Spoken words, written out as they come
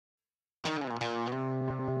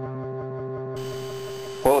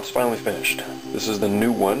it's finally finished. This is the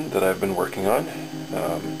new one that I've been working on.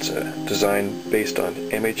 It's a design based on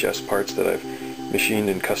MHS parts that I've machined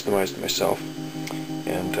and customized myself.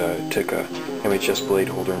 And took a MHS blade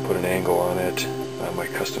holder and put an angle on it, my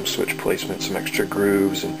custom switch placement, some extra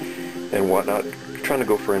grooves and whatnot. Trying to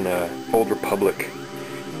go for an Old Republic,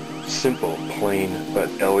 simple, plain, but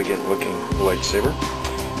elegant looking lightsaber.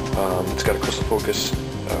 It's got a crystal focus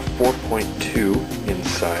 4.2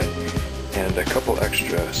 inside and a couple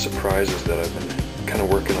extra surprises that I've been kind of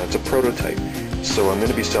working on. It's a prototype, so I'm going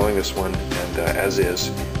to be selling this one, and as is.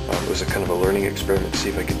 It was a kind of a learning experiment to see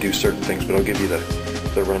if I could do certain things, but I'll give you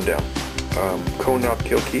the rundown. Cone knob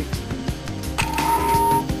kill key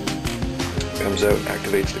comes out,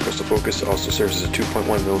 activates the crystal focus, also serves as a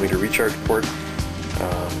 2.1mm recharge port.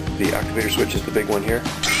 The activator switch is the big one here.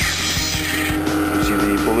 You see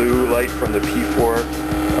the blue light from the P4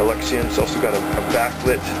 Alexian. It's also got a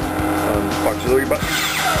backlit auxiliary button.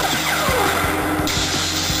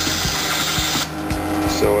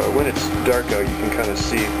 So when it's dark out, you can kind of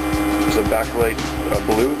see there's a backlight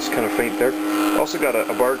blue. It's kind of faint there. Also got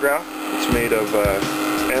a bar graph. It's made of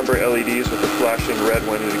amber LEDs with a flashing red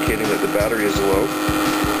one indicating that the battery is low.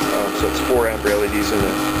 So it's 4 amber LEDs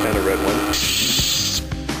and a red one.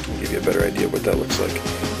 I'll give you a better idea of what that looks like.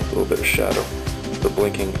 A little bit of shadow. The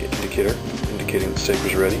blinking indicator indicating the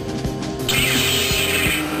Saber's ready.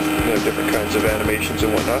 You have different kinds of animations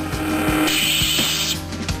and whatnot.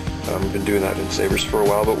 I've been doing that in Sabers for a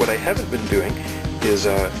while, but what I haven't been doing is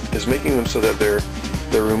making them so that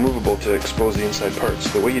they're removable to expose the inside parts.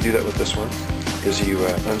 The way you do that with this one is you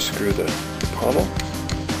unscrew the pommel,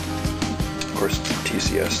 of course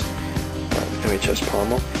TCS, MHS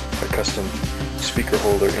pommel, a custom speaker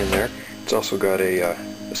holder in there. It's also got a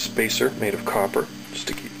spacer made of copper just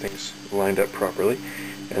to keep things lined up properly.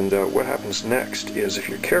 And what happens next is, if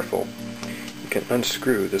you're careful, you can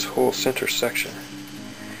unscrew this whole center section.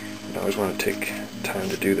 And I always want to take time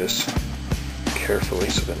to do this carefully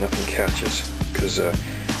so that nothing catches, because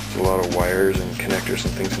there's a lot of wires and connectors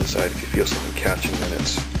and things inside. If you feel something catching, then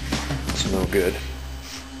it's no good.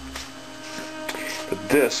 But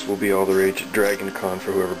this will be all the rage at Dragon Con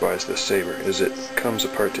for whoever buys this Saber, is it comes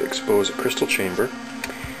apart to expose a crystal chamber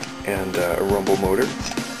and a rumble motor,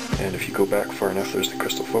 and if you go back far enough, there's the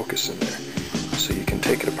crystal focus in there. So you can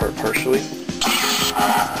take it apart partially,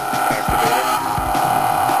 activate it.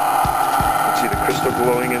 You can see the crystal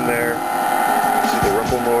glowing in there. You can see the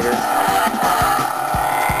rumble motor,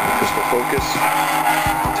 the crystal focus.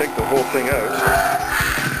 Take the whole thing out.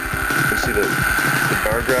 You can see the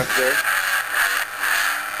bar graph there,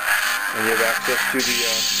 and you have access to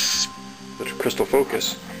the crystal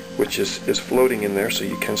focus, which is floating in there, so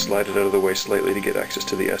you can slide it out of the way slightly to get access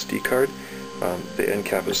to the SD card. The end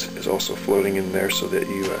cap is also floating in there so that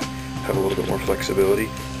you have a little bit more flexibility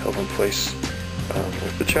held in place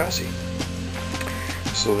with the chassis.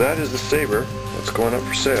 So that is the Saber that's going up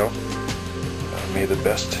for sale. May the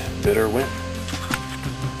best bidder win.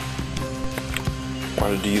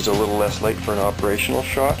 Wanted to use a little less light for an operational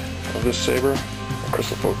shot of this Saber.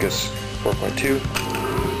 Crystal focus 4.2,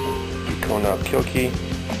 cone knob kill key.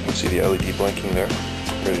 You can see the LED blinking there,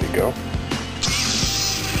 ready to go.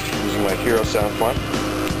 Using my Hero sound font.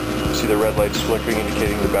 You see the red lights flickering,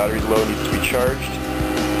 indicating the battery's low, needs to be charged.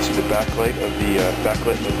 You see the backlit of the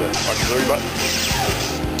auxiliary button.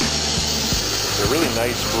 It's a really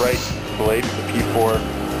nice bright blade with the P4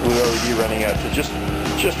 blue LED running at just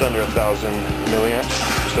under 1,000 milliamps,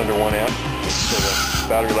 just under 1 amp. So the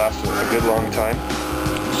battery lasts a good long time.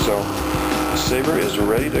 So the Saber is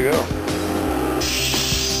ready to go.